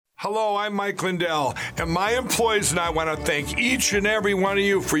Hello, I'm Mike Lindell, and my employees and I want to thank each and every one of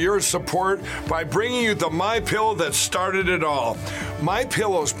you for your support by bringing you the MyPillow that started it all.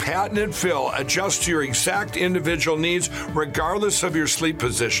 MyPillow's patented fill adjusts to your exact individual needs regardless of your sleep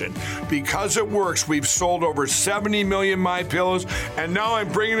position. Because it works, we've sold over 70 million MyPillows, and now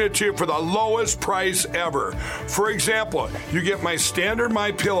I'm bringing it to you for the lowest price ever. For example, you get my standard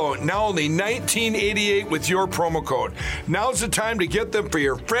MyPillow, now only $19.88 with your promo code. Now's the time to get them for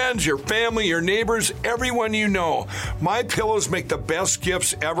your friends, your family, your neighbors, everyone you know. MyPillows make the best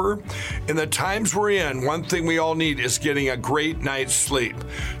gifts ever. In the times we're in, one thing we all need is getting a great night's sleep.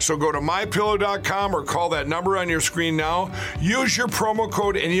 So go to MyPillow.com or call that number on your screen now. Use your promo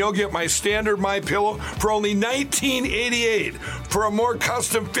code and you'll get my standard MyPillow for only $19.88. For a more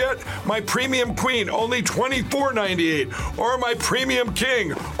custom fit, my Premium Queen, only $24.98. Or my Premium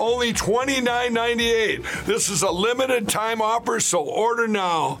King, only $29.98. This is a limited time offer, so order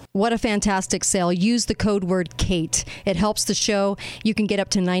now. What a fantastic sale. Use the code word KATE. It helps the show. You can get up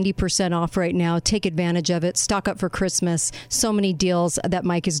to 90% off right now. Take advantage of it. Stock up for Christmas. So many deals that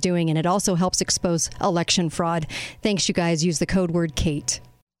Mike is doing, and it also helps expose election fraud. Thanks, you guys. Use the code word KATE.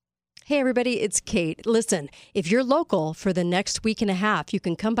 Hey, everybody, it's Kate. Listen, if you're local for the next week and a half, you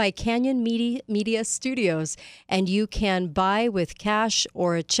can come by Canyon Media Studios, and you can buy with cash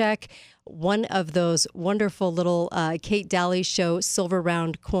or a check one of those wonderful little Kate Daly Show silver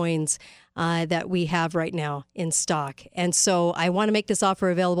round coins that we have right now in stock. And so I want to make this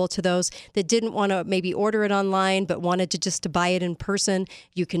offer available to those that didn't want to maybe order it online but wanted to just to buy it in person.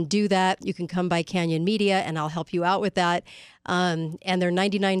 You can do that. You can come by Canyon Media and I'll help you out with that. And they're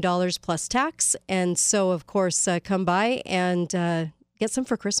 $99 plus tax. And so, of course, come by and get some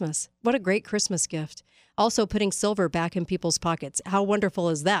for Christmas. What a great Christmas gift. Also putting silver back in people's pockets. How wonderful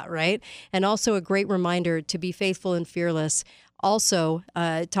is that, right? And also a great reminder to be faithful and fearless. Also,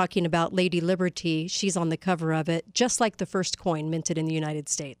 talking about Lady Liberty, she's on the cover of it, just like the first coin minted in the United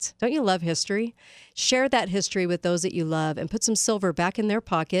States. Don't you love history? Share that history with those that you love and put some silver back in their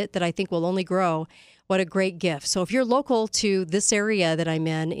pocket that I think will only grow. What a great gift. So if you're local to this area that I'm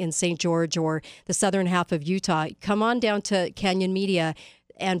in St. George or the southern half of Utah, come on down to Canyon Media,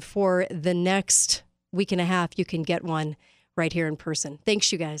 and for the next week and a half, you can get one right here in person.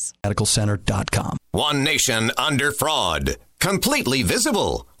 Thanks, you guys. MedicalCenter.com. One nation under fraud. Completely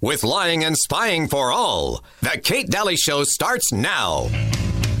visible. With lying and spying for all. The Kate Daly Show starts now.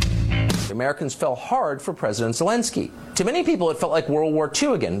 Americans fell hard for President Zelensky. To many people, it felt like World War II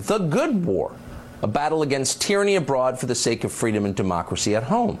again, the good war. A battle against tyranny abroad for the sake of freedom and democracy at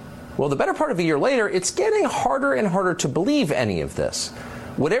home. Well, the better part of a year later, it's getting harder and harder to believe any of this.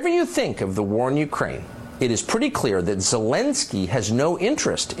 Whatever you think of the war in Ukraine, it is pretty clear that Zelensky has no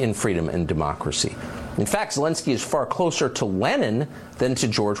interest in freedom and democracy. In fact, Zelensky is far closer to Lenin than to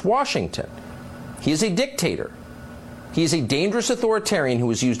George Washington. He is a dictator. He is a dangerous authoritarian who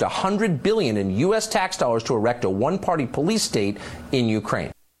has used $100 billion in U.S. tax dollars to erect a one-party police state in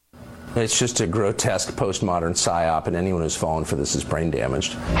Ukraine. It's just a grotesque postmodern psyop, and anyone who's fallen for this is brain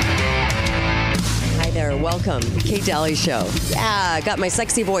damaged. Hi there, welcome. Kate Daly Show. Yeah, got my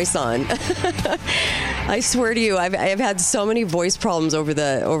sexy voice on. I swear to you, I've had so many voice problems over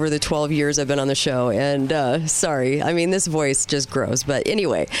the 12 years I've been on the show, and sorry, I mean this voice just grows. But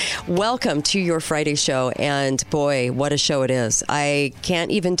anyway, welcome to your Friday show, and boy, what a show it is. I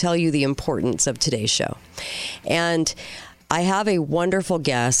can't even tell you the importance of today's show. And I have a wonderful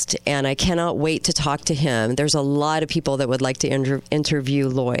guest, and I cannot wait to talk to him. There's a lot of people that would like to interview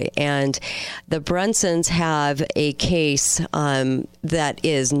Loy, and the Brunsons have a case that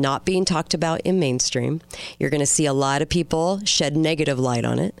is not being talked about in mainstream. You're going to see a lot of people shed negative light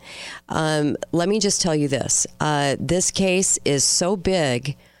on it. Let me just tell you this. This case is so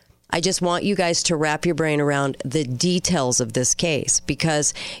big, I just want you guys to wrap your brain around the details of this case,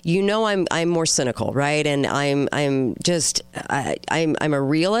 because you know I'm more cynical, right? And I'm a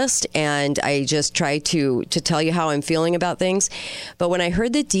realist, and I just try to tell you how I'm feeling about things. But when I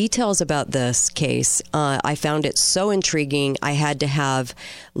heard the details about this case, I found it so intriguing. I had to have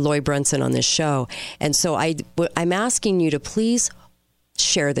Loy Brunson on this show, and so I'm asking you to please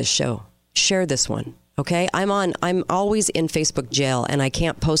share this show, share this one. Okay, I'm always in Facebook jail, and I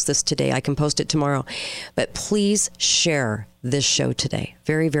can't post this today. I can post it tomorrow. But please share this show today.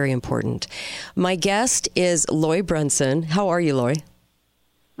 Very, very important. My guest is Loy Brunson. How are you, Loy?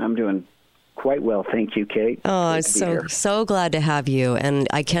 I'm doing quite well. Thank you, Kate. Oh, I'm so glad to have you. And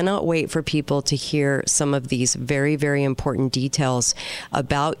I cannot wait for people to hear some of these very, very important details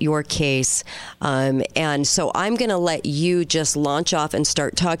about your case. And so I'm going to let you just launch off and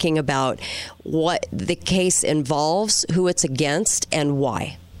start talking about what the case involves, who it's against, and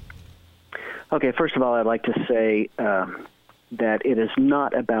why. Okay, first of all, I'd like to say that it is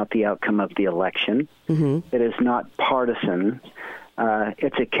not about the outcome of the election. Mm-hmm. It is not partisan.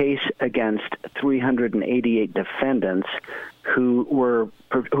 It's a case against 388 defendants who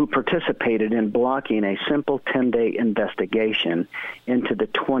participated in blocking a simple 10-day investigation into the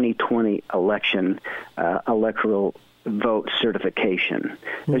 2020 election electoral vote certification.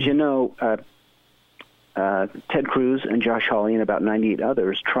 Mm-hmm. As you know, Ted Cruz and Josh Hawley and about 98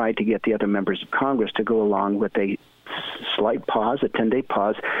 others tried to get the other members of Congress to go along with a slight pause, a 10-day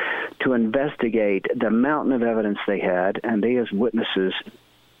pause, to investigate the mountain of evidence they had, and they as witnesses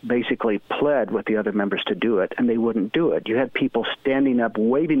basically pled with the other members to do it, and they wouldn't do it. You had people standing up,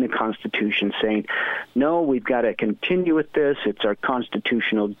 waving the Constitution, saying, no, we've got to continue with this. It's our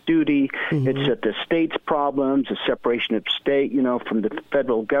constitutional duty. Mm-hmm. It's that the state's problems, the separation of state, from the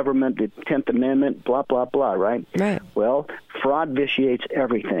federal government, the 10th Amendment, blah, blah, blah, right? Right. Well, fraud vitiates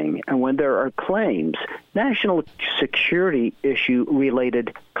everything. And when there are claims, national security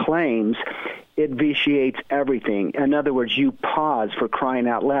issue-related claims, it vitiates everything. In other words, you pause for crying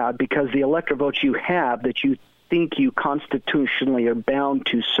out loud because the electoral votes you have that you think you constitutionally are bound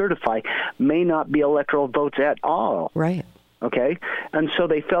to certify may not be electoral votes at all. Right. Okay? And so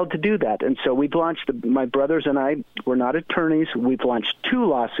they failed to do that. And so we've launched, my brothers and I, we're not attorneys. We've launched 2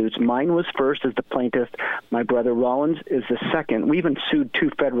 lawsuits. Mine was first as the plaintiff. My brother Rollins is the second. We even sued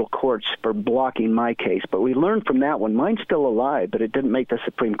 2 federal courts for blocking my case. But we learned from that one. Mine's still alive, but it didn't make the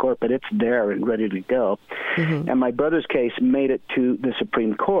Supreme Court, but it's there and ready to go. Mm-hmm. And my brother's case made it to the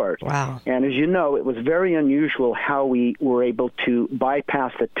Supreme Court. Wow. And as you know, it was very unusual how we were able to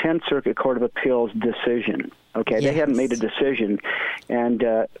bypass the 10th Circuit Court of Appeals decision. Okay, yes. They hadn't made a decision, and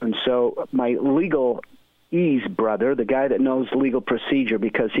so my legal brother, the guy that knows legal procedure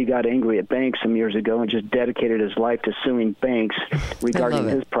because he got angry at banks some years ago and just dedicated his life to suing banks regarding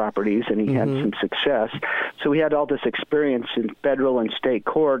his properties, and he had some success. So he had all this experience in federal and state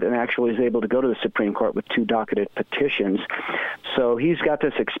court and actually was able to go to the Supreme Court with 2 docketed petitions. So he's got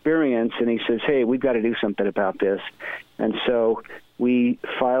this experience, and he says, hey, we've got to do something about this. And so we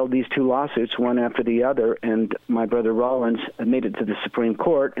filed these 2 lawsuits, one after the other, and my brother Rollins made it to the Supreme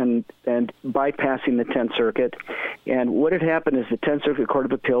Court and bypassing the 10th Circuit. And what had happened is the 10th Circuit Court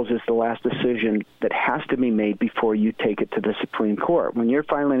of Appeals is the last decision that has to be made before you take it to the Supreme Court. When you're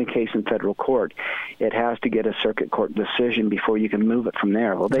filing a case in federal court, it has to get a circuit court decision before you can move it from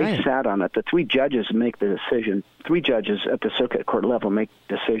there. Well, they sat on it. The 3 judges make the decision. 3 judges at the circuit court level make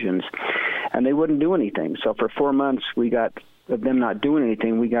decisions, and they wouldn't do anything. So for 4 months, we got of them not doing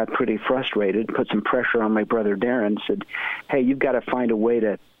anything, we got pretty frustrated, put some pressure on my brother Darren, said, hey, you've got to find a way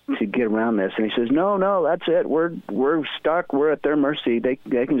to get around this. And he says, no, that's it. We're stuck. We're at their mercy. They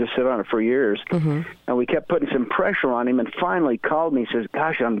can just sit on it for years. Mm-hmm. And we kept putting some pressure on him, and finally called me, says,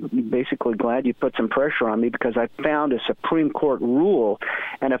 gosh, I'm basically glad you put some pressure on me because I found a Supreme Court rule.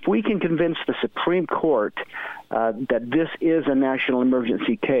 And if we can convince the Supreme Court that this is a national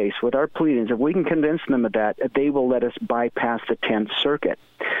emergency case with our pleadings, if we can convince them of that, they will let us bypass the 10th Circuit.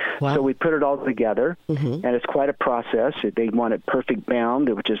 Wow. So we put it all together, and it's quite a process. They want it perfect bound,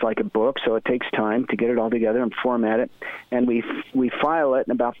 which is like a book, so it takes time to get it all together and format it. And we file it,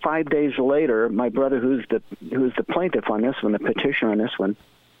 and about 5 days later, my brother, who's the plaintiff on this one, the petitioner on this one,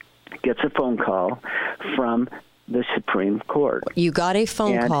 gets a phone call from the Supreme Court. You got a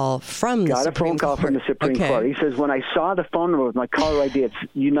phone call from the Supreme Court. Got a phone call from the Supreme Court. He says, when I saw the phone number with my caller ID, it's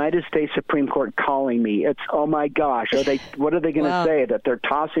United States Supreme Court calling me. It's, oh my gosh, what are they going to say? That they're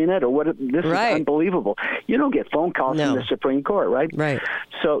tossing it? Or this is unbelievable. You don't get phone calls from the Supreme Court, right? Right.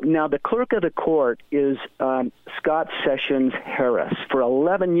 So now the clerk of the court is Scott Sessions Harris. For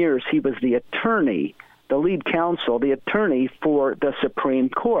 11 years, he was the attorney, the lead counsel, the attorney for the Supreme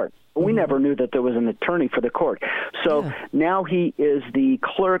Court. We never knew that there was an attorney for the court. So now he is the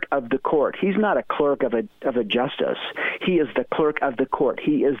clerk of the court. He's not a clerk of a justice. He is the clerk of the court.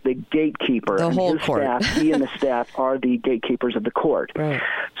 He is the gatekeeper. The whole court. He and the staff are the gatekeepers of the court. Right.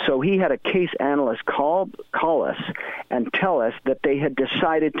 So he had a case analyst call us and tell us that they had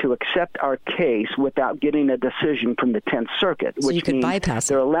decided to accept our case without getting a decision from the 10th Circuit, so which you could means bypass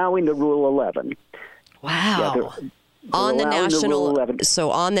they're allowing the Rule 11. Wow. On the national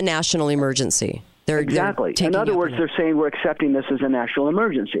emergency. Exactly. In other words, they're saying we're accepting this as a national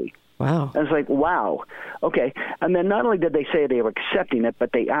emergency. Wow. And it's like, wow. Okay. And then not only did they say they were accepting it,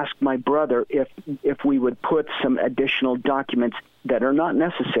 but they asked my brother if we would put some additional documents that are not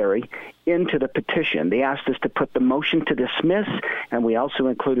necessary into the petition. They asked us to put the motion to dismiss, and we also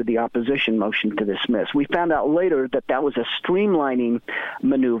included the opposition motion to dismiss. We found out later that that was a streamlining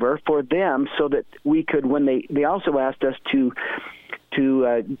maneuver for them so that we could, when they also asked us to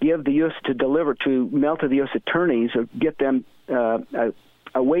give the U.S. mail to the U.S. attorneys or get them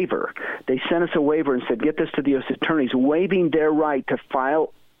a waiver. They sent us a waiver and said, get this to the U.S. attorneys, waiving their right to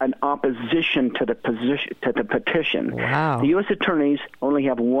file an opposition to the petition. Wow. The U.S. attorneys only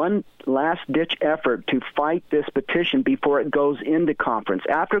have one last-ditch effort to fight this petition before it goes into conference.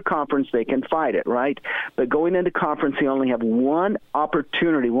 After conference, they can fight it, right? But going into conference, they only have one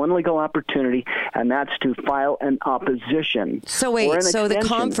legal opportunity, and that's to file an opposition. So wait, the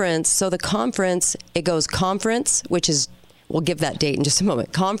conference, it goes conference, which is, we'll give that date in just a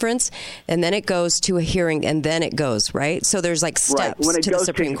moment. Conference, and then it goes to a hearing, and then it goes, right? So there's like steps when it to goes the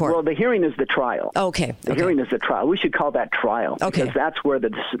Supreme Court. Well, the hearing is the trial. Okay. The hearing is the trial. We should call that trial. Okay. Because that's where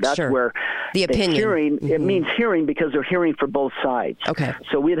where the opinion. Hearing, it means hearing because they're hearing for both sides. Okay.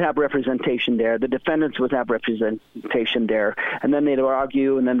 So we'd have representation there. The defendants would have representation there. And then they'd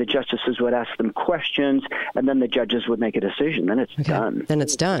argue, and then the justices would ask them questions, and then the judges would make a decision. Then it's done. Then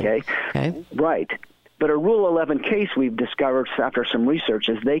it's done. Okay. Right. But a Rule 11 case, we've discovered after some research,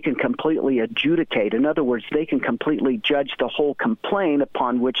 is they can completely adjudicate. In other words, they can completely judge the whole complaint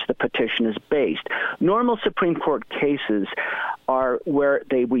upon which the petition is based. Normal Supreme Court cases are where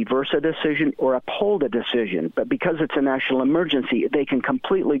they reverse a decision or uphold a decision. But because it's a national emergency, they can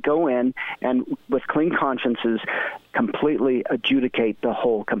completely go in and, with clean consciences, completely adjudicate the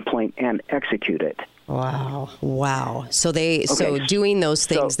whole complaint and execute it. Wow. So doing those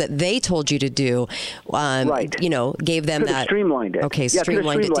things that they told you to do, gave them that. Streamlined it. Okay,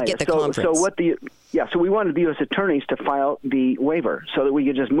 streamlined it to get the conference. So we wanted the U.S. attorneys to file the waiver so that we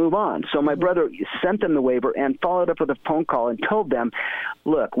could just move on. So my brother sent them the waiver and followed up with a phone call and told them,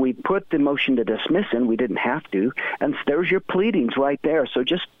 look, we put the motion to dismiss in. We didn't have to. And there's your pleadings right there. So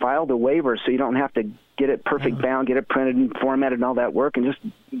just file the waiver so you don't have to get it perfect bound, get it printed and formatted and all that work, and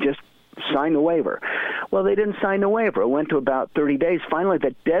just sign the waiver. Well, they didn't sign the waiver. It went to about 30 days. Finally,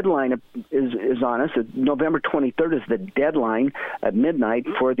 the deadline is on us. November 23rd is the deadline at midnight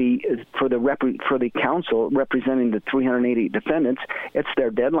for the council representing the 380 defendants. It's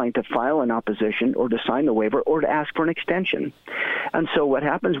their deadline to file an opposition or to sign the waiver or to ask for an extension. And so what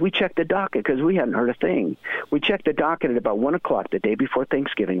happens? We check the docket because we hadn't heard a thing. We checked the docket at about 1 o'clock the day before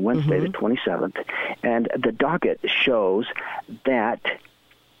Thanksgiving, Wednesday the 27th, and the docket shows that.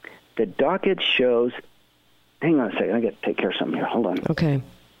 Hang on a second. I got to take care of something here. Hold on. Okay.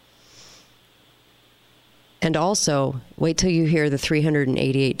 And also, wait till you hear the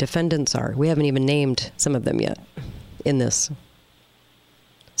 388 defendants are. We haven't even named some of them yet in this.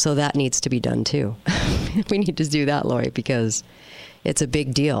 So that needs to be done too. We need to do that, Lori, because it's a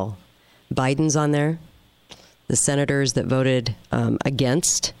big deal. Biden's on there. The senators that voted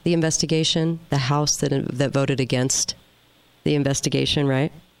against the investigation. The House that voted against the investigation,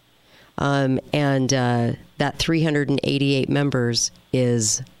 right? That 388 members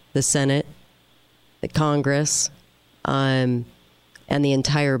is the Senate, the Congress, and the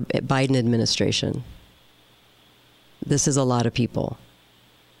entire Biden administration. This is a lot of people.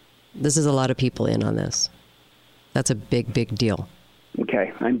 This is a lot of people in on this. That's a big, big deal.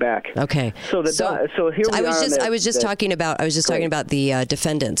 Okay, I'm back. Okay. So here we are. I was just talking about the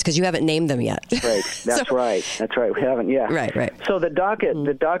defendants because you haven't named them yet. Right. That's right. That's right. We haven't. Yeah. Right. So the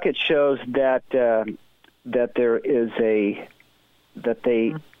docket shows that the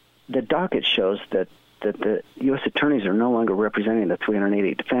docket shows that the U.S. attorneys are no longer representing the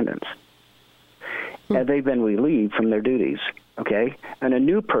 380 defendants. And they've been relieved from their duties. Okay, and a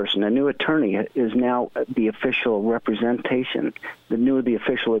new attorney is now the official representation, the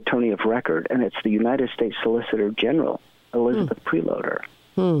official attorney of record, and it's the United States Solicitor General, Elizabeth Preloader.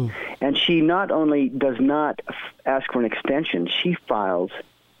 And she not only does not ask for an extension, she files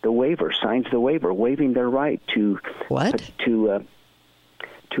the waiver, signs the waiver, waiving their right to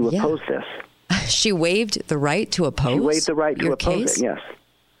oppose this. She waived the right to oppose. She waived the right to oppose case? it. Yes,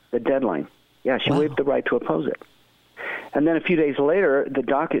 the deadline. Yeah, she waived the right to oppose it. And then a few days later, the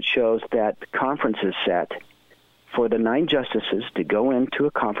docket shows that the conference is set for the 9 justices to go into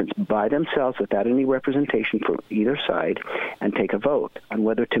a conference by themselves without any representation from either side and take a vote on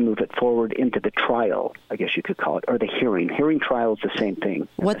whether to move it forward into the trial, I guess you could call it, or the hearing. Hearing trial is the same thing.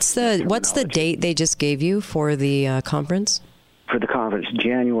 What's the date they just gave you for the conference? For the conference,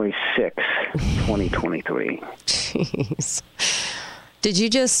 January 6th, 2023. Jeez.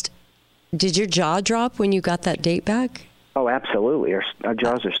 Did your jaw drop when you got that date back? Oh, absolutely. Our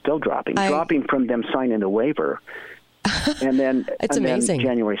jaws are still dropping from them signing the waiver. And then it's amazing. Then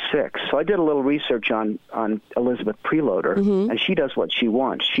January 6th. So I did a little research on Elizabeth Preloader, and she does what she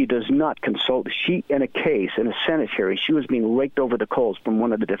wants. She does not consult. In a Senate hearing, she was being raked over the coals from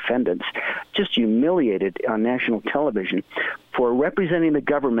one of the defendants, just humiliated on national television for representing the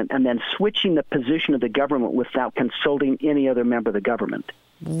government and then switching the position of the government without consulting any other member of the government.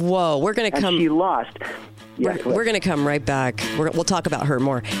 Whoa, we're going to come. And she lost. We're going to come right back. We'll talk about her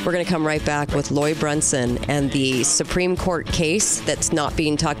more. We're going to come right back with Lloyd Brunson and the Supreme Court case that's not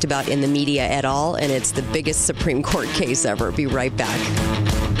being talked about in the media at all, and it's the biggest Supreme Court case ever. Be right back.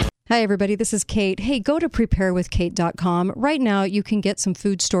 Hi, everybody. This is Kate. Hey, go to preparewithkate.com. Right now, you can get some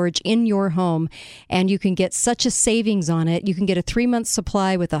food storage in your home, and you can get such a savings on it. You can get a 3-month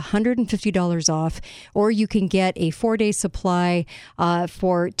supply with $150 off, or you can get a 4-day supply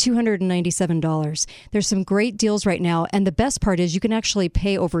for $297. There's some great deals right now, and the best part is you can actually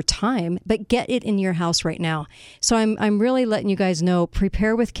pay over time, but get it in your house right now. So I'm really letting you guys know,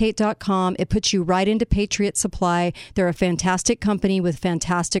 preparewithkate.com. It puts you right into Patriot Supply. They're a fantastic company with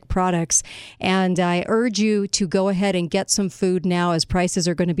fantastic products, and I urge you to go ahead and get some food now, as prices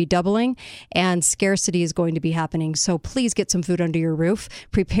are going to be doubling and scarcity is going to be happening. So please get some food under your roof.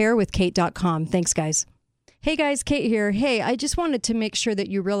 Preparewithkate.com. Thanks, guys. Hey guys, Kate here. Hey, I just wanted to make sure that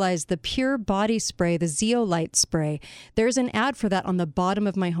you realize the Pure Body Spray, the Zeolite Spray. There's an ad for that on the bottom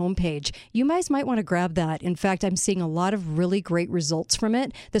of my homepage. You guys might want to grab that. In fact, I'm seeing a lot of really great results from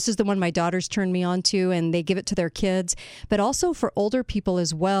it. This is the one my daughters turned me on to, and they give it to their kids, but also for older people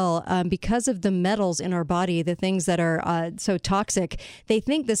as well. Because of the metals in our body, the things that are so toxic, they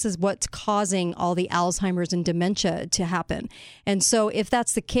think this is what's causing all the Alzheimer's and dementia to happen. And so if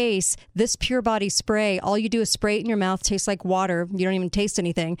that's the case, this Pure Body Spray, all you do is spray it in your mouth, tastes like water. You don't even taste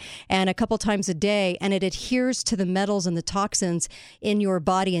anything. And a couple times a day, and it adheres to the metals and the toxins in your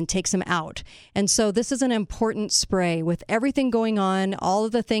body and takes them out. And so this is an important spray with everything going on, all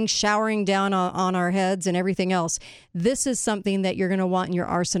of the things showering down on our heads and everything else. This is something that you're going to want in your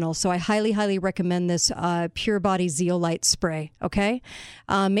arsenal. So I highly, highly recommend this Pure Body Zeolite Spray. Okay?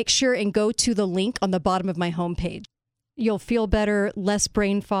 Make sure and go to the link on the bottom of my homepage. You'll feel better, less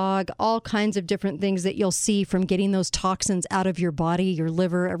brain fog, all kinds of different things that you'll see from getting those toxins out of your body, your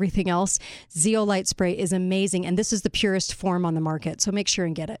liver, everything else. Zeolite Spray is amazing, and this is the purest form on the market, so make sure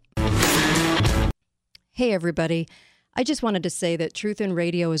and get it. Hey, everybody. I just wanted to say that Truth in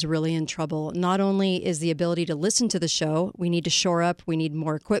Radio is really in trouble. Not only is the ability to listen to the show, we need to shore up, we need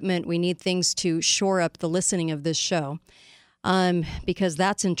more equipment, we need things to shore up the listening of this show. Because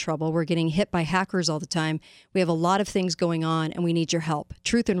that's in trouble. We're getting hit by hackers all the time. We have a lot of things going on, and we need your help.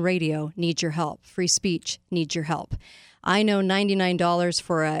 Truth in Radio needs your help. Free speech needs your help. I know $99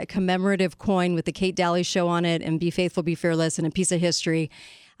 for a commemorative coin with the Kate Daly Show on it and Be Faithful, Be Fearless and a piece of history.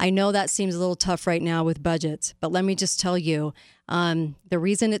 I know that seems a little tough right now with budgets, but let me just tell you, the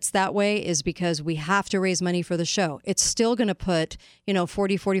reason it's that way is because we have to raise money for the show. It's still going to put,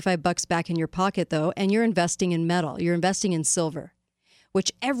 $40-45 back in your pocket, though, and you're investing in metal. You're investing in silver,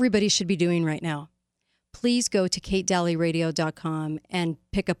 which everybody should be doing right now. Please go to katedalyradio.com and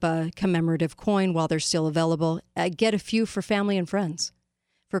pick up a commemorative coin while they're still available. Get a few for family and friends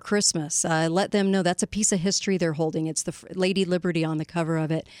for Christmas. Let them know that's a piece of history they're holding. It's the Lady Liberty on the cover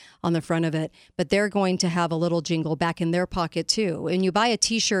of it, on the front of it. But they're going to have a little jingle back in their pocket, too. When you buy a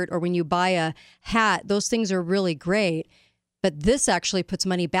T-shirt or when you buy a hat, those things are really great. But this actually puts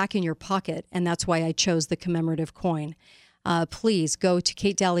money back in your pocket, and that's why I chose the commemorative coin. Please go to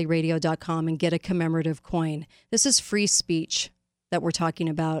katedalyradio.com and get a commemorative coin. This is free speech that we're talking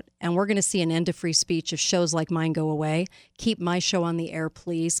about, and we're going to see an end to free speech if shows like mine go away. Keep my show on the air,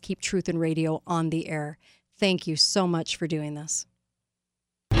 please. Keep Truth in Radio on the air. Thank you so much for doing this.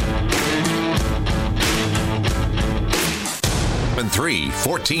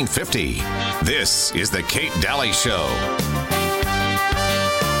 3-1450. This is the Kate Daly Show.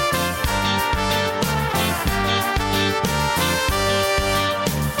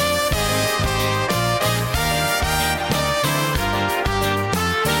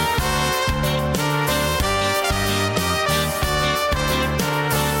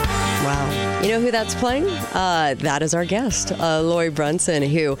 You know who that's playing? That is our guest, Lloyd Brunson,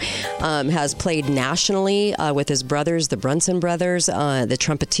 who has played nationally with his brothers, the Brunson brothers, the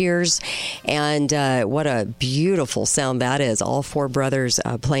Trumpeteers, and what a beautiful sound that is, all four brothers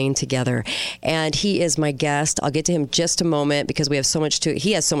playing together. And he is my guest. I'll get to him just a moment because he has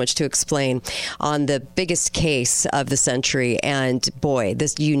so much to explain on the biggest case of the century. And boy,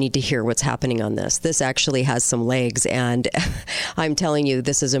 you need to hear what's happening on this. This actually has some legs, and I'm telling you,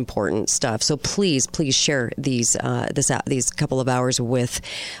 this is important stuff. So please share these couple of hours with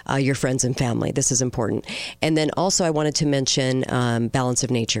your friends and family. This is important. And then also I wanted to mention Balance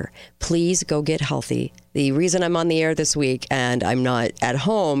of Nature. Please go get healthy. The reason I'm on the air this week and I'm not at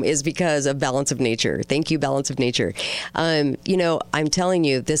home is because of Balance of Nature. Thank you, Balance of Nature. I'm telling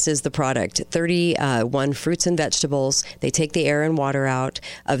you, this is the product. 31 fruits and vegetables. They take the air and water out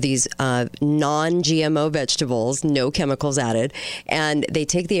of these non-GMO vegetables, no chemicals added. And they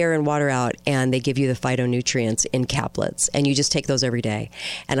take the air and water out and they give you the phytonutrients in caplets. And you just take those every day.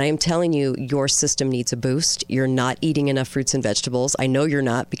 And I am telling you, your system needs a boost. You're not eating enough fruits and vegetables. I know you're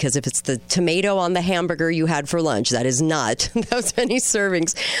not, because if it's the tomato on the hamburger you had for lunch, that is not those many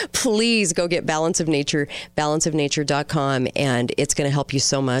servings. Please go get Balance of Nature, balanceofnature.com, and it's going to help you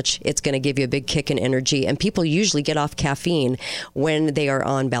so much. It's going to give you a big kick in energy, and people usually get off caffeine when they are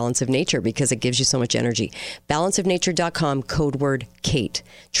on Balance of Nature because it gives you so much energy. Balanceofnature.com, code word Kate.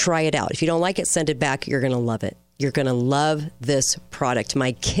 Try it out. If you don't like it, send it back. You're going to love it. You're going to love this product.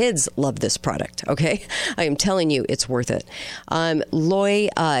 My kids love this product, okay? I am telling you, it's worth it. Loy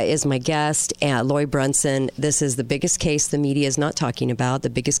is my guest, Loy Brunson. This is the biggest case the media is not talking about, the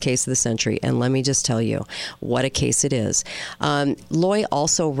biggest case of the century. And let me just tell you what a case it is. Loy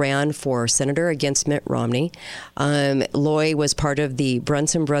also ran for senator against Mitt Romney. Loy was part of the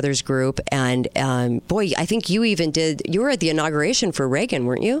Brunson Brothers group. And boy, I think you were at the inauguration for Reagan,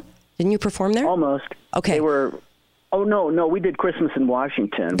 weren't you? Didn't you perform there? Almost. Okay. They were... Oh, no, we did Christmas in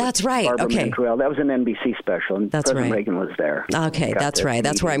Washington. That's right. Barbara Okay. Mandrell. That was an NBC special, and That's President right. Reagan was there. Okay, that's right.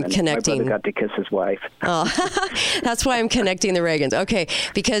 That's where I'm connecting. My brother got to kiss his wife. Oh, that's why I'm connecting the Reagans. Okay,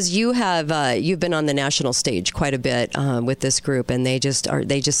 because you've been on the national stage quite a bit with this group, and they just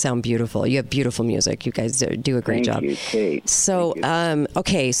sound beautiful. You have beautiful music. You guys do a great job. Thank you, Kate. So,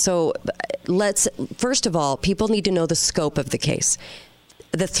 okay, so let's first of all, people need to know the scope of the case.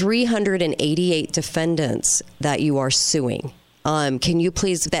 The 388 defendants that you are suing. Can you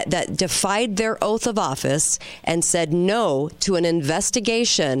please, that defied their oath of office and said no to an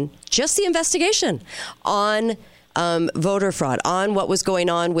investigation, just the investigation, on voter fraud, on what was going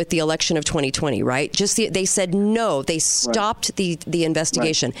on with the election of 2020, right? They said no. They stopped the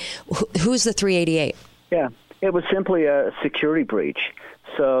investigation. Right. Who's the 388? Yeah, it was simply a security breach.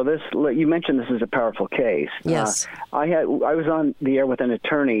 So you mentioned this is a powerful case. Yes. I was on the air with an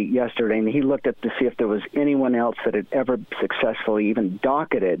attorney yesterday, and he looked up to see if there was anyone else that had ever successfully even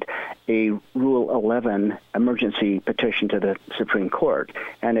docketed a Rule 11 emergency petition to the Supreme Court,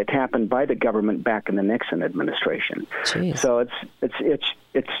 and it happened by the government back in the Nixon administration. Jeez. So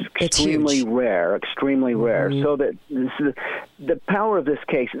it's extremely rare, extremely rare. So that the power of this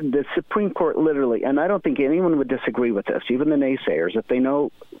case, the Supreme Court literally, and I don't think anyone would disagree with this, even the naysayers, if they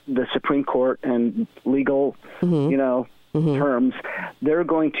know the Supreme Court and legal, terms, they're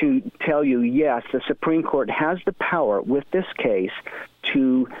going to tell you, yes, the Supreme Court has the power with this case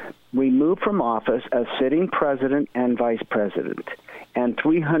to remove from office a sitting president and vice president and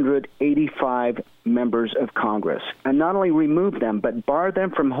 385 members of Congress, and not only remove them, but bar them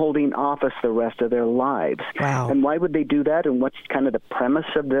from holding office the rest of their lives. Wow. And why would they do that, and what's kind of the premise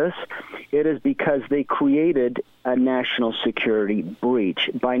of this? It is because they created a national security breach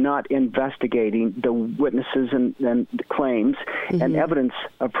by not investigating the witnesses and the claims and evidence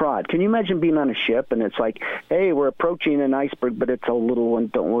of fraud. Can you imagine being on a ship and it's like, hey, we're approaching an iceberg, but it's a little one,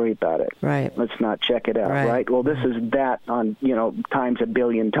 don't worry about it. Right. Let's not check it out, right? Well, this is that on, times a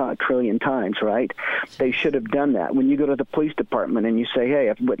billion, trillion times, right? They should have done that. When you go to the police department and you say, hey,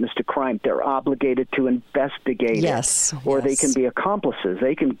 I've witnessed a crime, they're obligated to investigate it. Or they can be accomplices.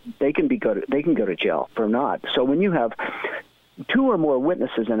 They can go to jail for not. So when you have two or more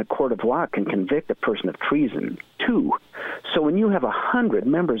witnesses in a court of law can convict a person of treason. 2. So when you have 100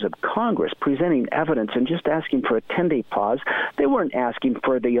 members of Congress presenting evidence and just asking for a 10-day pause, they weren't asking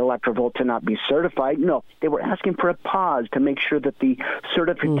for the electoral vote to not be certified. No, they were asking for a pause to make sure that the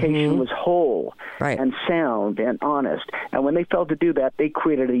certification was whole and sound and honest. And when they failed to do that, they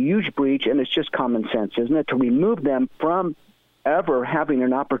created a huge breach, and it's just common sense, isn't it, to remove them from ever having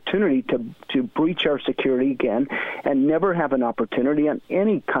an opportunity to breach our security again and never have an opportunity on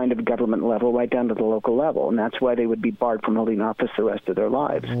any kind of government level right down to the local level. And that's why they would be barred from holding office the rest of their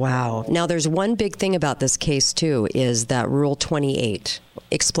lives. Wow. Now, there's one big thing about this case, too, is that Rule 28.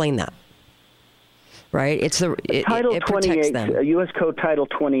 Explain that. Right? It's Title 28, U.S. Code Title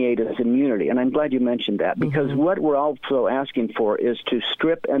 28 is immunity, and I'm glad you mentioned that, because what we're also asking for is to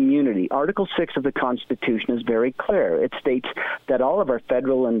strip immunity. Article 6 of the Constitution is very clear. It states that all of our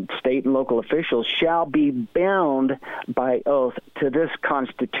federal and state and local officials shall be bound by oath to this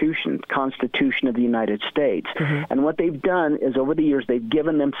Constitution of the United States. And what they've done is, over the years, they've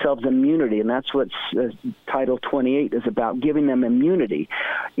given themselves immunity, and that's what Title 28 is about, giving them immunity.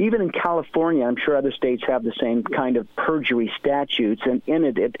 Even in California, I'm sure other states have the same kind of perjury statutes, and in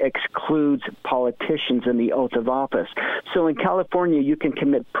it, it excludes politicians in the oath of office. So in California, you can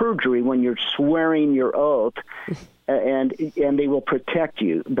commit perjury when you're swearing your oath, and they will protect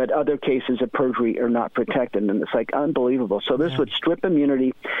you. But other cases of perjury are not protected, and it's like unbelievable. So this would strip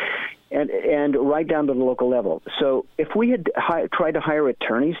immunity and right down to the local level. So if we had tried to hire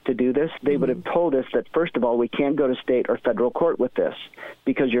attorneys to do this, they would have told us that, first of all, we can't go to state or federal court with this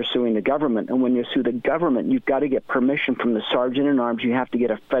because you're suing the government. And when you sue the government, you've got to get permission from the sergeant in arms. You have to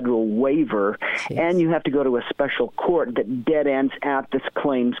get a federal waiver, and you have to go to a special court that dead ends at this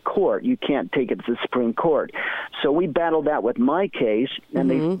claims court. You can't take it to the Supreme Court. So we battled that with my case,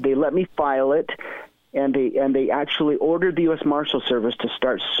 and they let me file it. And they actually ordered the U.S. Marshal Service to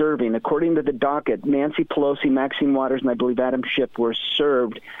start serving. According to the docket, Nancy Pelosi, Maxine Waters, and I believe Adam Schiff were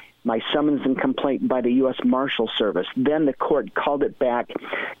served my summons and complaint by the U.S. Marshal Service. Then the court called it back,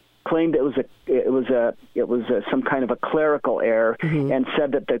 claimed it was some kind of a clerical error, and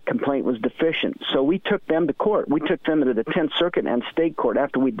said that the complaint was deficient. So we took them to court. We took them to the 10th Circuit and state court.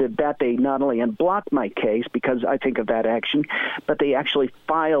 After we did that, they not only unblocked my case because I think of that action, but they actually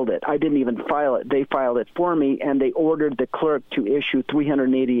filed it. I didn't even file it. They filed it for me, and they ordered the clerk to issue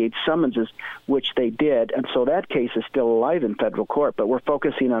 388 summonses, which they did. And so that case is still alive in federal court, but we're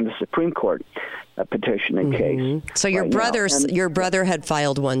focusing on the Supreme Court petition and case. So your brother had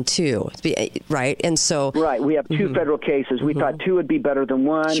filed one too, right? And so we have two federal cases. We thought two would be better than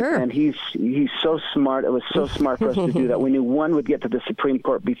one, and he's so smart. It was so smart for us to do that. We knew one would get to the Supreme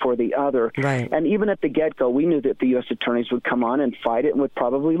Court before the other, and even at the get-go, we knew that the U.S. attorneys would come on and fight it and would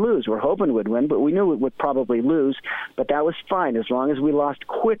probably lose. We're hoping it would win, but we knew it would probably lose. But that was fine as long as we lost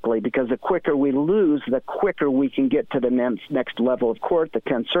quickly, because the quicker we lose, the quicker we can get to the next level of court, the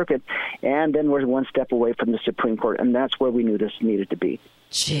 10th Circuit, and then we're one step away from the Supreme Court, and that's where we knew this needed to be.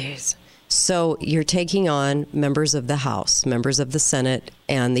 Jeez. So you're taking on members of the House, members of the Senate,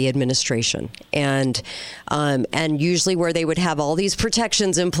 and the administration, and usually where they would have all these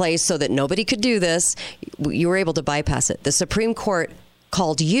protections in place so that nobody could do this, you were able to bypass it. The Supreme Court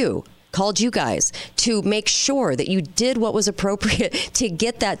called you guys to make sure that you did what was appropriate to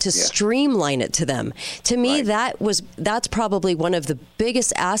get that to streamline it to them. To me, that's probably one of the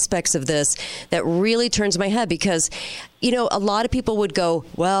biggest aspects of this that really turns my head, because a lot of people would go,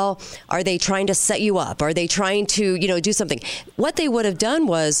 well, are they trying to set you up? Are they trying to, do something? What they would have done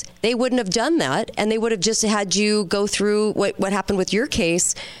was they wouldn't have done that, and they would have just had you go through what happened with your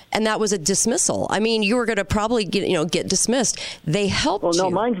case, and that was a dismissal. I mean, you were going to probably get dismissed. They helped you. Well,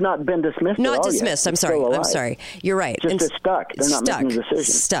 no, mine's not been dismissed. Not dismissed. I'm sorry. You're right. Just stuck. They're not making a decision.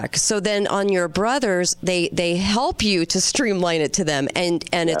 Stuck. So then on your brothers, they help you to streamline it to them, and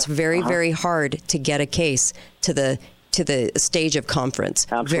it's very, very hard to get a case to the stage of conference.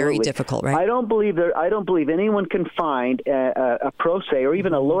 Absolutely. Very difficult, right? I don't believe anyone can find a pro se or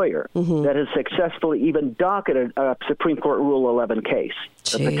even a lawyer that has successfully even docketed a Supreme Court Rule 11 case,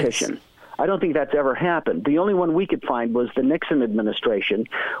 a petition. I don't think that's ever happened. The only one we could find was the Nixon administration.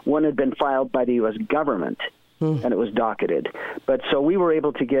 One had been filed by the U.S. government, and it was docketed. But so we were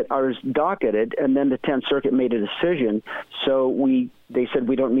able to get ours docketed, and then the 10th Circuit made a decision. So they said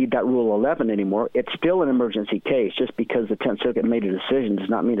we don't need that Rule 11 anymore. It's still an emergency case. Just because the 10th Circuit made a decision does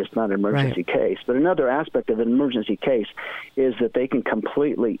not mean it's not an emergency case. But another aspect of an emergency case is that they can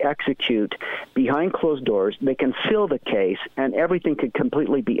completely execute behind closed doors. They can seal the case, and everything could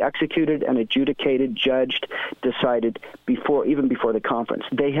completely be executed and adjudicated, judged, decided even before the conference.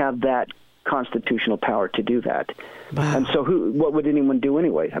 They have that constitutional power to do that. Wow. And so what would anyone do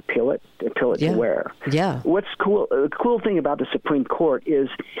anyway? Appeal it to where? Yeah. What's cool? The cool thing about the Supreme Court is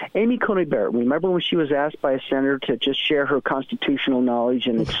Amy Coney Barrett. Remember when she was asked by a senator to just share her constitutional knowledge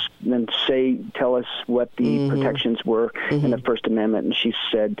and tell us what the protections were in the First Amendment, and she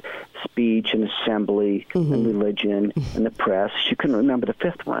said speech and assembly and religion and the press. She couldn't remember the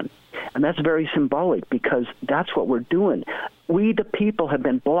fifth one. And that's very symbolic, because that's what we're doing. We, the people, have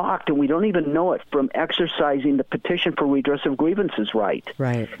been blocked, and we don't even know it, from exercising the petition for redress of grievances right.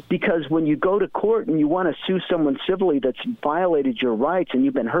 Right. Because when you go to court and you want to sue someone civilly that's violated your rights, and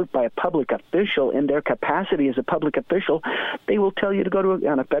you've been hurt by a public official in their capacity as a public official, they will tell you to go to,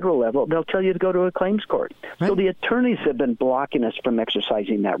 on a federal level, they'll tell you to go to a claims court. Right. So the attorneys have been blocking us from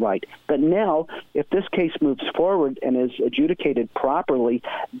exercising that right. But now, if this case moves forward and is adjudicated properly,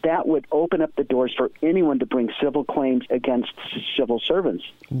 that would open up the doors for anyone to bring civil claims against civil servants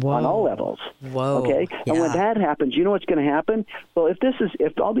on all levels. Whoa. Okay? Yeah. And when that happens, you know what's going to happen? Well,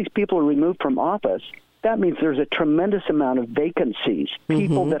 if all these people are removed from office, that means there's a tremendous amount of vacancies.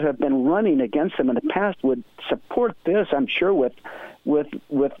 People that have been running against them in the past would support this, I'm sure, with with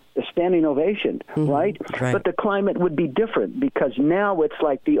a standing ovation, right? But the climate would be different because now it's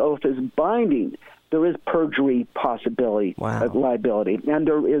like the oath is binding. There is perjury possibility, liability, and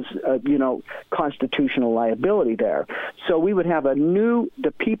there is, constitutional liability there. So we would have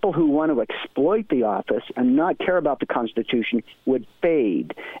the people who want to exploit the office and not care about the Constitution would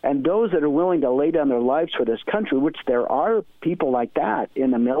fade. And those that are willing to lay down their lives for this country, which there are people like that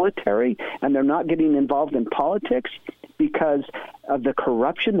in the military, and they're not getting involved in politics because of the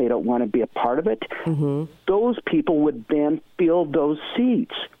corruption, they don't want to be a part of it, those people would then fill those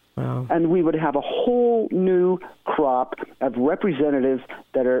seats. Wow. And we would have a whole new crop of representatives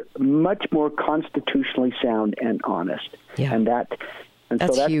that are much more constitutionally sound and honest. Yeah. And so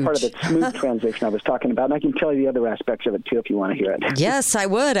that's huge. Part of the smooth transition I was talking about. And I can tell you the other aspects of it, too, if you want to hear it. Yes, I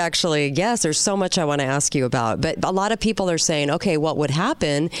would, actually. Yes, there's so much I want to ask you about. But a lot of people are saying, okay, what would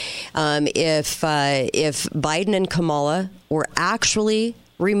happen if Biden and Kamala were actually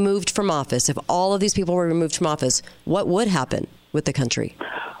removed from office? If all of these people were removed from office, what would happen with the country?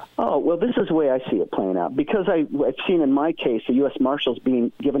 Oh, well, this is the way I see it playing out. Because I've seen in my case the U.S. Marshals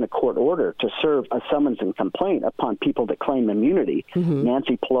being given a court order to serve a summons and complaint upon people that claim immunity.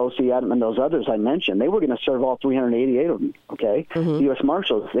 Nancy Pelosi, Adam, and those others I mentioned, they were going to serve all 388 of them, okay? The U.S.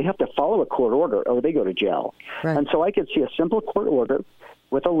 Marshals, they have to follow a court order or they go to jail. Right. And so I could see a simple court order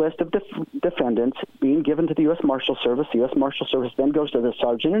with a list of defendants being given to the U.S. Marshal Service. The U.S. Marshal Service then goes to the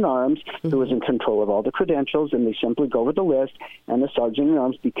Sergeant-at-Arms, who is in control of all the credentials, and they simply go over the list, and the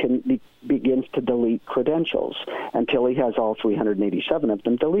Sergeant-at-Arms begins to delete credentials until he has all 387 of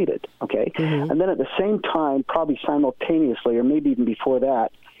them deleted, okay? And then at the same time, probably simultaneously, or maybe even before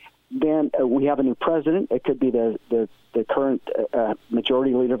that, then we have a new president. It could be the current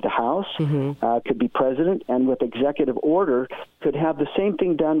majority leader of the House, could be president, and with executive order could have the same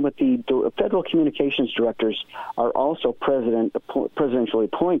thing done with the federal communications directors are also presidentially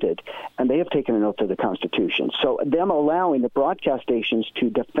appointed, and they have taken an oath to the Constitution. So them allowing the broadcast stations to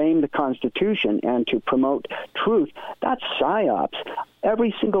defame the Constitution and to promote truth, that's psyops.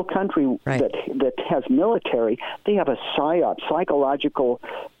 Every single country that has military, they have a psyop, psychological.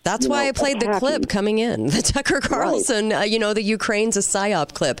 That's why I played the clip coming in, the Tucker Carlson, the Ukraine's a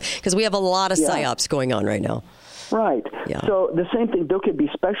psyop clip, because we have a lot of psyops going on right now. Right. Yeah. So the same thing, there could be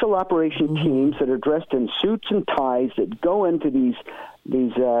special operation teams that are dressed in suits and ties that go into these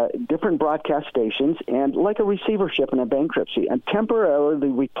different broadcast stations and like a receivership in a bankruptcy and temporarily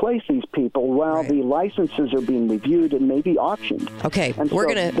replace these people while the licenses are being reviewed and maybe auctioned. Okay, and we're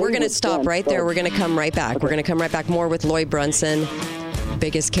gonna stop right there. We're gonna come right back. Okay. We're gonna come right back more with Lloyd Brunson.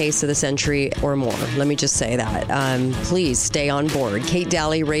 Biggest case of the century or more. Let me just say that. Please stay on board.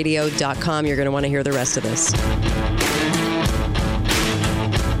 KateDalleyRadio.com. You're going to want to hear the rest of this.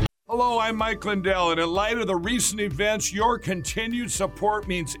 Hello, I'm Mike Lindell, and in light of the recent events, your continued support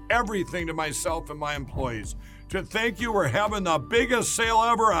means everything to myself and my employees. To thank you, we're having the biggest sale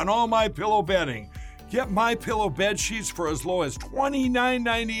ever on all MyPillow bedding. Get MyPillow bed sheets for as low as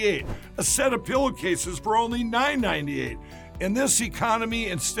 $29.98. A set of pillowcases for only $9.98. In this economy,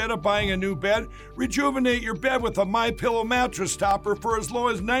 instead of buying a new bed, rejuvenate your bed with a MyPillow mattress topper for as low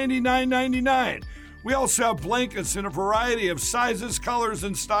as $99.99. We also have blankets in a variety of sizes, colors,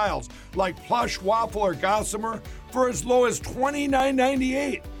 and styles, like plush, waffle, or gossamer, for as low as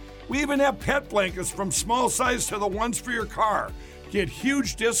 $29.98. We even have pet blankets from small size to the ones for your car. Get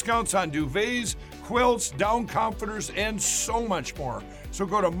huge discounts on duvets, quilts, down comforters, and so much more. So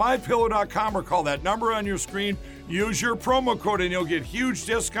go to MyPillow.com or call that number on your screen. Use your promo code and you'll get huge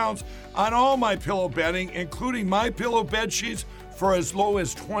discounts on all MyPillow bedding, including MyPillow bed sheets for as low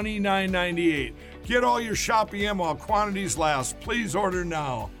as $29.98. Get all your shopping in while quantities last. Please order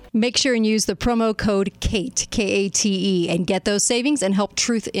now. Make sure and use the promo code KATE, K-A-T-E, and get those savings and help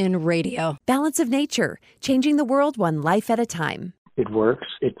Truth in Radio. Balance of Nature, changing the world one life at a time. It works.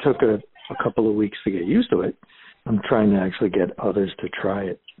 It took a couple of weeks to get used to it. I'm trying to actually get others to try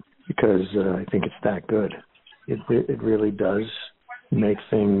it because I think it's that good. It really does make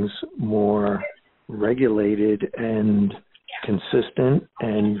things more regulated and consistent,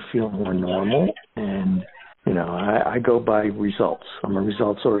 and you feel more normal. And, I go by results. I'm a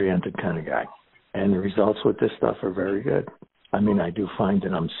results-oriented kind of guy. And the results with this stuff are very good. I mean, I do find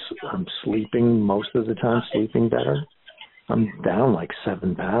that I'm sleeping most of the time, sleeping better. I'm down like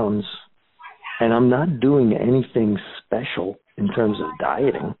 7 pounds. And I'm not doing anything special in terms of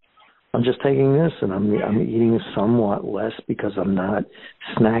dieting. I'm just taking this, and I'm eating somewhat less because I'm not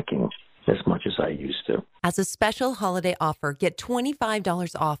snacking. as much as I used to. As a special holiday offer, get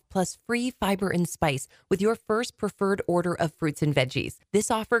 $25 off plus free fiber and spice with your first preferred order of fruits and veggies.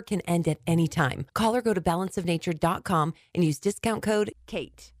 This offer can end at any time. Call or go to balanceofnature.com and use discount code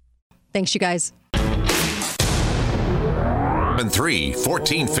KATE. Thanks, you guys.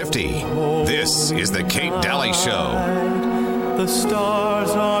 3-1450. This is the Kate Daly Show. The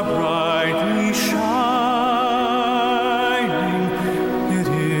stars are brightly shining. It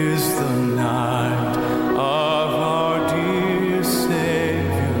is the night of our dear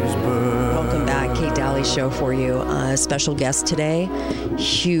Savior's birth. Welcome back, Kate Daly Show for you. Special guest today.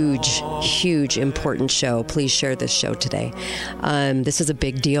 Huge, important show. Please share this show today. This is a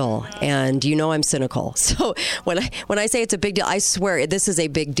big deal, and you know I'm cynical. So when I say it's a big deal, I swear this is a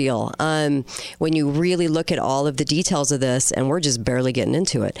big deal. When you really look at all of the details of this, and we're just barely getting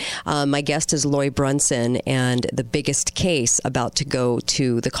into it. My guest is Loy Brunson, and the biggest case about to go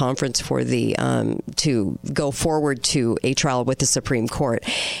to the conference for the to go forward to a trial with the Supreme Court,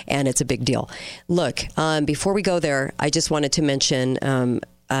 and it's a big deal. Look, before we go there, I just wanted to mention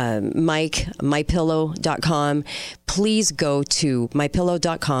Mike, mypillow.com. Please go to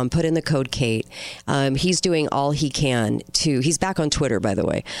mypillow.com, put in the code Kate. He's doing all he can he's back on Twitter, by the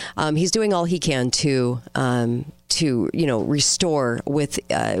way. He's doing all he can to restore with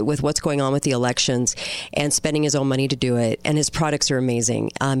what's going on with the elections, and spending his own money to do it. And his products are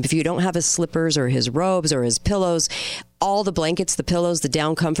amazing. If you don't have his slippers or his robes or his pillows, all the blankets, the pillows, the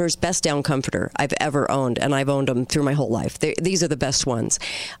down comforters, best down comforter I've ever owned, and I've owned them through my whole life. These are the best ones.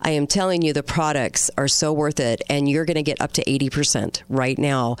 I am telling you, the products are so worth it, and you're going to get up to 80% right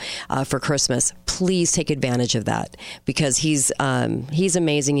now for Christmas. Please take advantage of that, because he's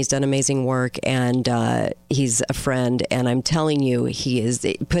amazing. He's done amazing work, and he's a friend, and I'm telling you, he is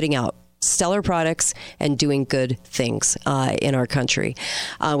putting out stellar products and doing good things in our country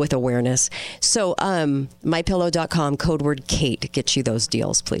with awareness. So mypillow.com, code word Kate, gets you those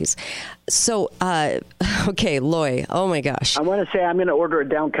deals, please. So, okay, Loy, oh my gosh. I want to say I'm going to order a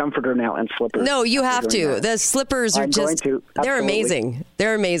down comforter now and slippers. No, you have to. The slippers are they're amazing.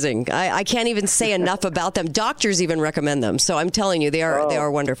 They're amazing. I can't even say enough about them. Doctors even recommend them. So I'm telling you, they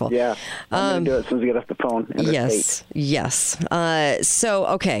are wonderful. Yeah, I'm going to do it as soon as we get off the phone. Yes. So,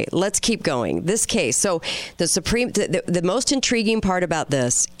 okay, let's keep going. This case. So the most intriguing part about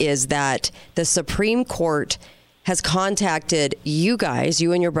this is that the Supreme Court has contacted you guys,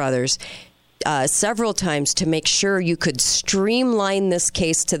 you and your brothers, several times to make sure you could streamline this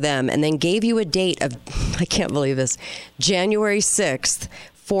case to them, and then gave you a date of, I can't believe this, January 6th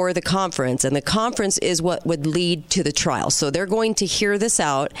for the conference. And the conference is what would lead to the trial. So they're going to hear this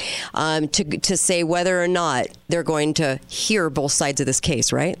out to say whether or not they're going to hear both sides of this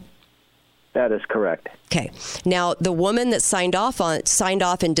case, right? That is correct. Okay. Now, the woman that signed off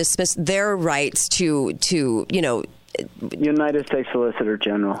and dismissed their rights to United States Solicitor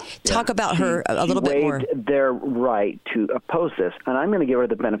General. Talk about her a little bit more. Their right to oppose this, and I'm going to give her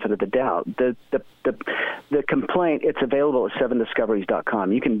the benefit of the doubt. The complaint, it's available at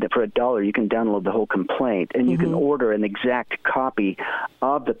 7discoveries.com. You can, for $1, you can download the whole complaint, and you can order an exact copy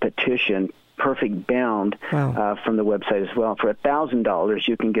of the petition, perfect bound, from the website as well. For $1,000,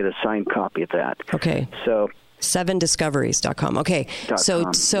 you can get a signed copy of that. Okay. So 7discoveries.com. Okay.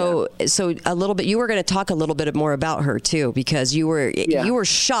 So a little bit, you were going to talk a little bit more about her too, because you were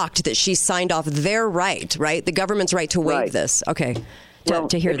shocked that she signed off their right, the government's right to waive this. Okay.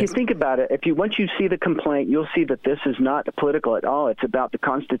 To hear this. If you think about it, once you see the complaint, you'll see that this is not political at all. It's about the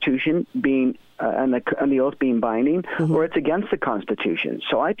Constitution being and the oath being binding, or it's against the Constitution.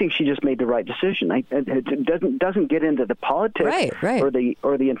 So I think she just made the right decision. It doesn't get into the politics or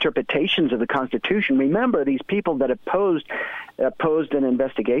the interpretations of the Constitution. Remember, these people that opposed an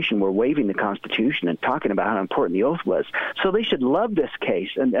investigation were waiving the Constitution and talking about how important the oath was. So they should love this case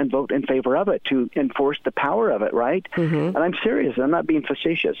and vote in favor of it to enforce the power of it, right? And I'm serious. I'm not being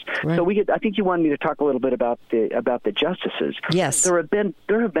facetious. Right. So I think you wanted me to talk a little bit about the justices. Yes. There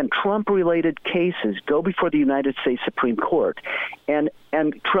have been Trump-related cases go before the United States Supreme Court, and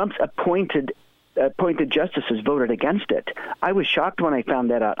Trump's appointed justices voted against it. I was shocked when I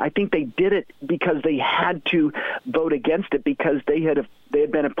found that out. I think they did it because they had to vote against it because they had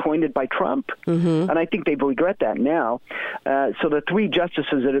been appointed by Trump, and I think they regret that now. So the 3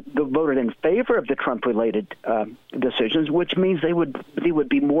 justices that voted in favor of the Trump-related decisions, which means they would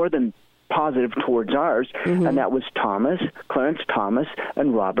be more than positive towards ours, and that was Clarence Thomas,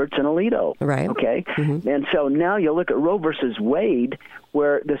 and Roberts and Alito. Right. Okay? And so now you look at Roe versus Wade,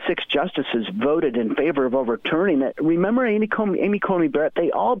 where the 6 justices voted in favor of overturning it. Remember Amy Coney Barrett?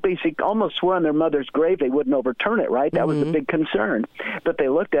 They all basically almost swore on their mother's grave they wouldn't overturn it, right? That was a big concern. But they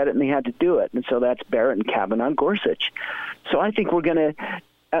looked at it and they had to do it. And so that's Barrett and Kavanaugh and Gorsuch. So I think we're going to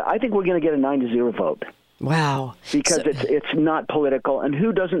get a 9-0 vote. Wow. Because it's not political. And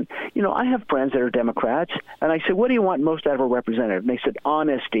who doesn't, I have friends that are Democrats, and I said, what do you want most out of a representative? And they said,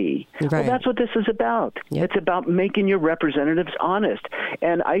 honesty. Right. Well, that's what this is about. Yep. It's about making your representatives honest.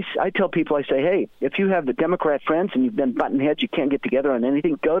 And I tell people, I say, hey, if you have the Democrat friends and you've been button heads, you can't get together on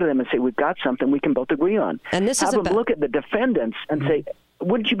anything, go to them and say, we've got something we can both agree on. And this have them look at the defendants and say,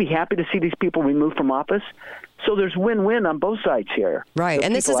 wouldn't you be happy to see these people removed from office? So there's win-win on both sides here. Right. So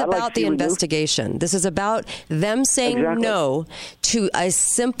and this is about the investigation. This is about them saying no to a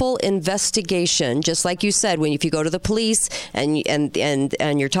simple investigation. Just like you said, if you go to the police and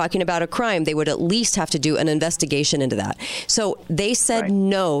you're talking about a crime, they would at least have to do an investigation into that. So they said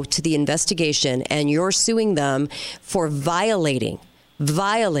no to the investigation, and you're suing them for violating,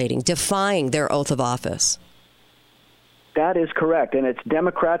 defying their oath of office. That is correct, and it's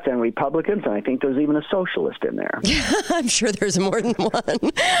Democrats and Republicans, and I think there's even a socialist in there. I'm sure there's more than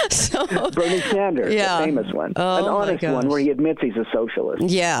one. So, Bernie Sanders, the famous one, an honest one where he admits he's a socialist.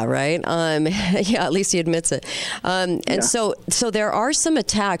 Yeah, right. Yeah, at least he admits it. So there are some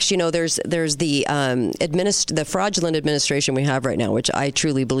attacks. There's the fraudulent administration we have right now, which I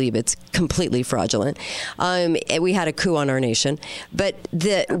truly believe it's completely fraudulent. We had a coup on our nation, but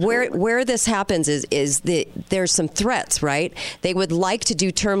where this happens is there's some threats. Right? They would like to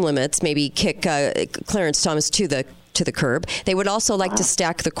do term limits, maybe kick Clarence Thomas to the curb. They would also like to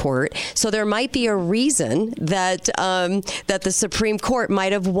stack the court. So there might be a reason that the Supreme Court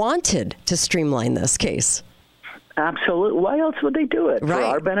might have wanted to streamline this case. Absolutely. Why else would they do it? Right. For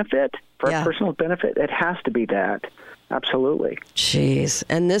our benefit? For our personal benefit? It has to be that. Absolutely. Jeez.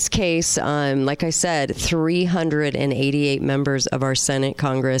 And this case, like I said, 388 members of our Senate,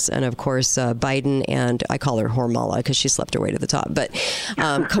 Congress, and of course Biden, and I call her Hormala because she slept her way to the top, but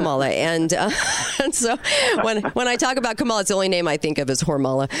Kamala. And so when I talk about Kamala, it's the only name I think of is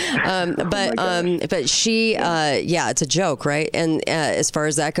Hormala. But she, it's a joke, right? And as far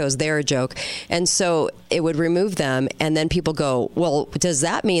as that goes, they're a joke. And so it would remove them, and then people go, well, does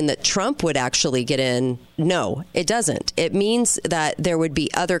that mean that Trump would actually get in? No, it doesn't. It means that there would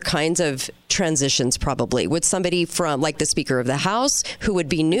be other kinds of transitions probably. Would somebody from, like the Speaker of the House, who would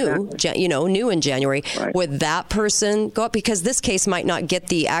be new in January, would that person go up? Because this case might not get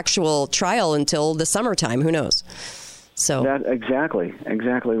the actual trial until the summertime. Who knows? So exactly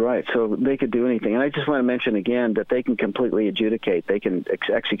right. So they could do anything. And I just want to mention again that they can completely adjudicate. They can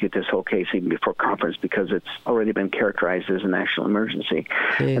execute this whole case even before conference because it's already been characterized as a national emergency.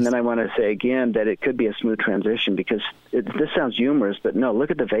 Jeez. And then I want to say again that it could be a smooth transition because this sounds humorous, but no, look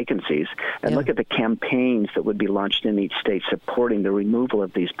at the vacancies and look at the campaigns that would be launched in each state supporting the removal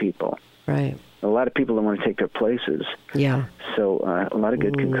of these people. Right. A lot of people don't want to take their places. Yeah. So a lot of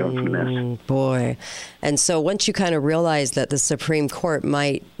good can come from this. Boy. And so once you kind of realize that the Supreme Court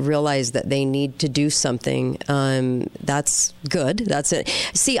might realize that they need to do something, that's good. That's it.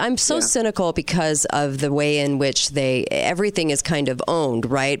 See, I'm so cynical because of the way in which everything is kind of owned,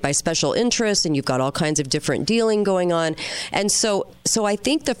 right, by special interests, and you've got all kinds of different dealing going on. And so I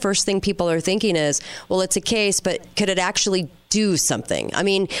think the first thing people are thinking is, well, it's a case, but could it actually do something? I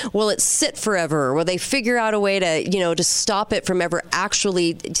mean, will it sit forever? Will they figure out a way to stop it from ever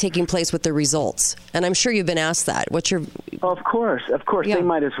actually taking place with the results? And I'm sure you've been asked that. What's your... Of course. Yeah. They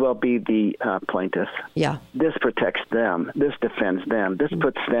might as well be the plaintiff. Yeah. This protects them. This defends them. This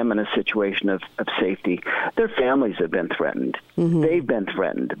puts them in a situation of safety. Their families have been threatened. Mm-hmm. They've been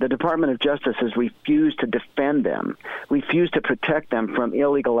threatened. The Department of Justice has refused to defend them, refused to protect them from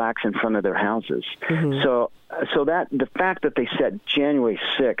illegal acts in front of their houses. Mm-hmm. So that the fact that they set January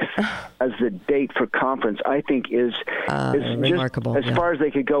 6th as the date for conference, I think is remarkable. Just as far as they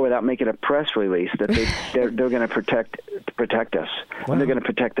could go without making a press release that they're going to protect us, and they're going to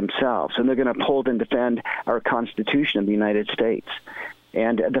protect themselves, and they're going to uphold and defend our Constitution of the United States.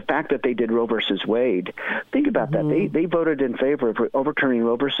 And the fact that they did Roe versus Wade, think about that. They voted in favor of overturning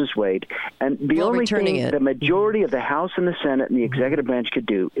Roe versus Wade. And the only thing the majority of the House and the Senate and the executive branch could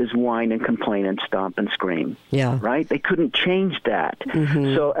do is whine and complain and stomp and scream. Yeah. Right? They couldn't change that.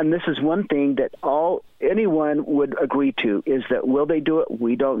 Mm-hmm. So, and this is one thing that all anyone would agree to is that will they do it?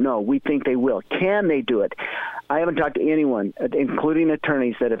 We don't know. We think they will. Can they do it? I haven't talked to anyone, including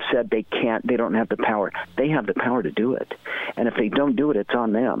attorneys, that have said they can't, they don't have the power. They have the power to do it. And if they don't do it, it's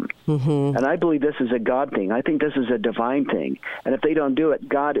on them. Mm-hmm. And I believe this is a God thing. I think this is a divine thing. And if they don't do it,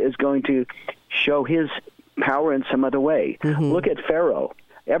 God is going to show his power in some other way. Mm-hmm. Look at Pharaoh.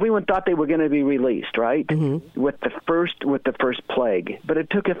 Everyone thought they were going to be released, right? Mm-hmm. With the first plague, but it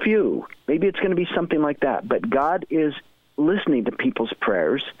took a few. Maybe it's going to be something like that. But God is listening to people's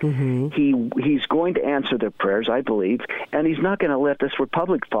prayers. Mm-hmm. He's going to answer their prayers, I believe, and he's not going to let this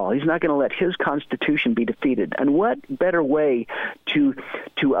republic fall. He's not going to let his Constitution be defeated. And what better way to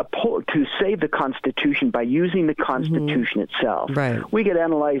save the Constitution by using the Constitution itself? Right. We could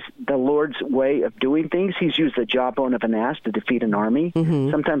analyze the Lord's way of doing things. He's used the jawbone of an ass to defeat an army. Mm-hmm.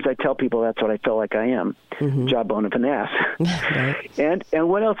 Sometimes I tell people that's what I feel like I am, jawbone of an ass. Right. And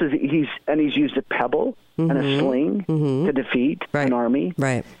what else is he's used a pebble and a sling to defeat an army.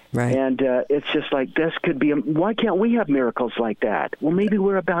 Right. And it's just like, this could be, why can't we have miracles like that? Well, maybe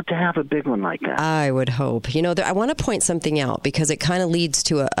we're about to have a big one like that. I would hope. You know, I want to point something out because it kind of leads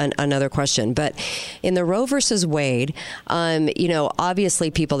to another question. But in the Roe versus Wade, you know, obviously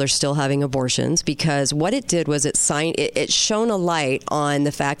people are still having abortions because what it did was it shone a light on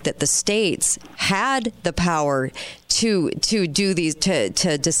the fact that the states had the power to do these,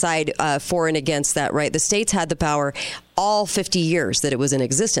 to decide for and against that, right? The states had the power all 50 years that it was in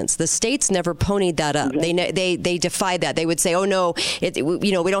existence. The states never ponied that up. Mm-hmm. They defied that. They would say, "Oh no,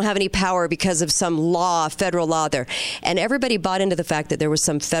 we don't have any power because of some law, federal law there." And everybody bought into the fact that there was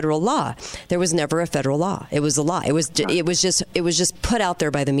some federal law. There was never a federal law. It was a lie. It was just put out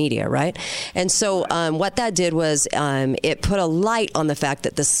there by the media, right? And so what that did was it put a light on the fact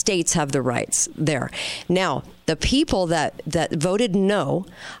that the states have the rights there. Now, the people that voted no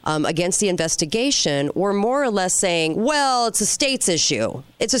against the investigation were more or less saying, well, it's a state's issue.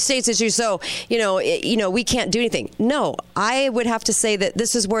 It's a state's issue, so we can't do anything. No, I would have to say that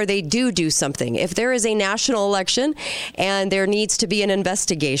this is where they do something. If there is a national election and there needs to be an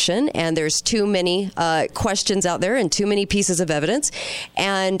investigation and there's too many questions out there and too many pieces of evidence,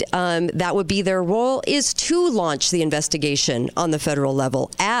 and that would be their role, is to launch the investigation on the federal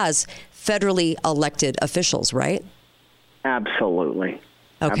level as federally elected officials, right? Absolutely.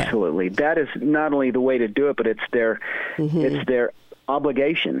 Okay. Absolutely. That is not only the way to do it, but it's their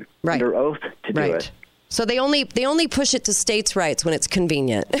obligation under oath to do it. So they only push it to states' rights when it's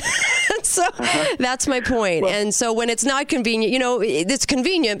convenient. So that's my point. Well, and so when it's not convenient, it's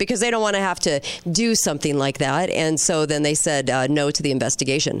convenient because they don't want to have to do something like that. And so then they said no to the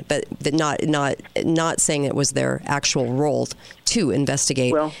investigation, but not saying it was their actual role to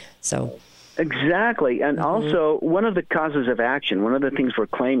investigate. Well, exactly. And also, one of the causes of action, one of the things we're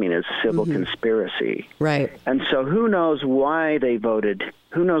claiming is civil conspiracy. Right. And so who knows why they voted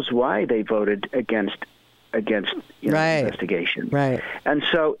against investigation. Right. And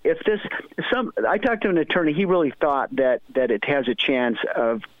so if I talked to an attorney, he really thought that it has a chance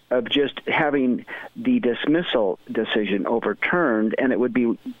of just having the dismissal decision overturned, and it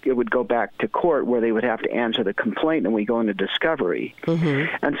would go back to court where they would have to answer the complaint, and we go into discovery.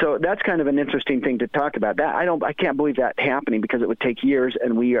 Mm-hmm. And so that's kind of an interesting thing to talk about. That I can't believe that happening because it would take years,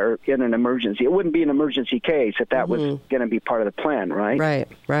 and we are in an emergency. It wouldn't be an emergency case if that was going to be part of the plan, right?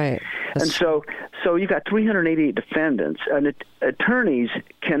 Right. And so you got 388 defendants, and attorneys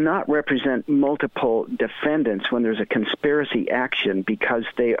cannot represent multiple defendants when there's a conspiracy action because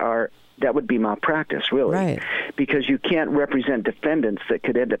that would be malpractice, really. Right. Because you can't represent defendants that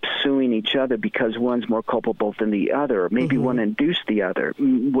could end up suing each other because one's more culpable than the other. Maybe one induced the other,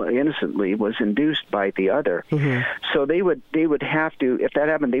 innocently was induced by the other. Mm-hmm. So they would have to, if that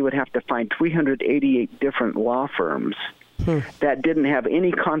happened, they would have to find 388 different law firms that didn't have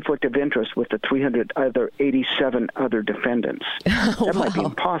any conflict of interest with the 387 other defendants. That might be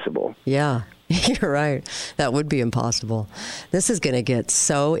impossible. Yeah. You're right. That would be impossible. This is going to get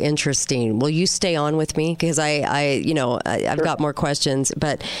so interesting. Will you stay on with me? Because I've got more questions.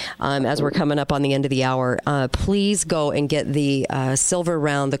 But as we're coming up on the end of the hour, please go and get the Silver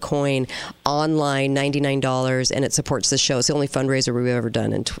Round the Coin online, $99, and it supports the show. It's the only fundraiser we've ever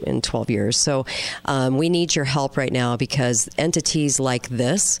done in 12 years. So we need your help right now because entities like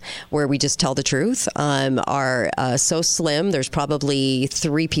this, where we just tell the truth, are so slim. There's probably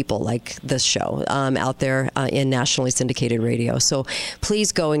 3 people like this show. show out there in nationally syndicated radio. So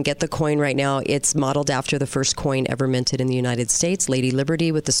please go and get the coin right now. It's modeled after the first coin ever minted in the United States, Lady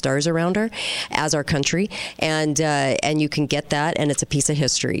Liberty with the stars around her as our country. And you can get that, and it's a piece of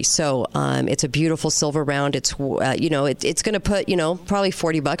history. So it's a beautiful silver round. It's, it's going to put, probably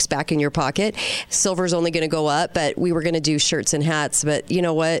 $40 back in your pocket. Silver's only going to go up, but we were going to do shirts and hats. But you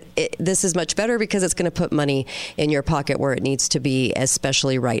know what? This is much better because it's going to put money in your pocket where it needs to be,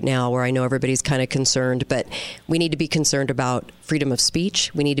 especially right now where I know everybody's kind of concerned. But we need to be concerned about freedom of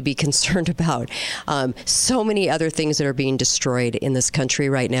speech. We need to be concerned about so many other things that are being destroyed in this country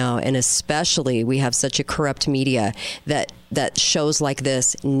right now. And especially we have such a corrupt media that shows like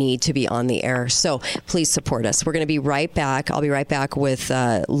this need to be on the air. So please support us. We're going to be right back. I'll be right back with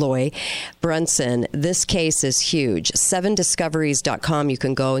Loy Brunson. This case is huge. 7discoveries.com. You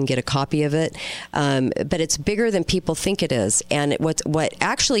can go and get a copy of it. But it's bigger than people think it is. And what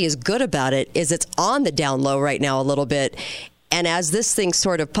actually is good about it is it's on the down low right now a little bit. And as this thing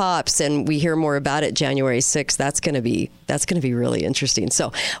sort of pops and we hear more about it January 6th, that's going to be really interesting.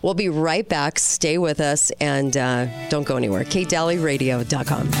 So we'll be right back. Stay with us and don't go anywhere.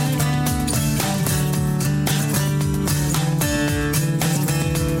 KateDalleyRadio.com.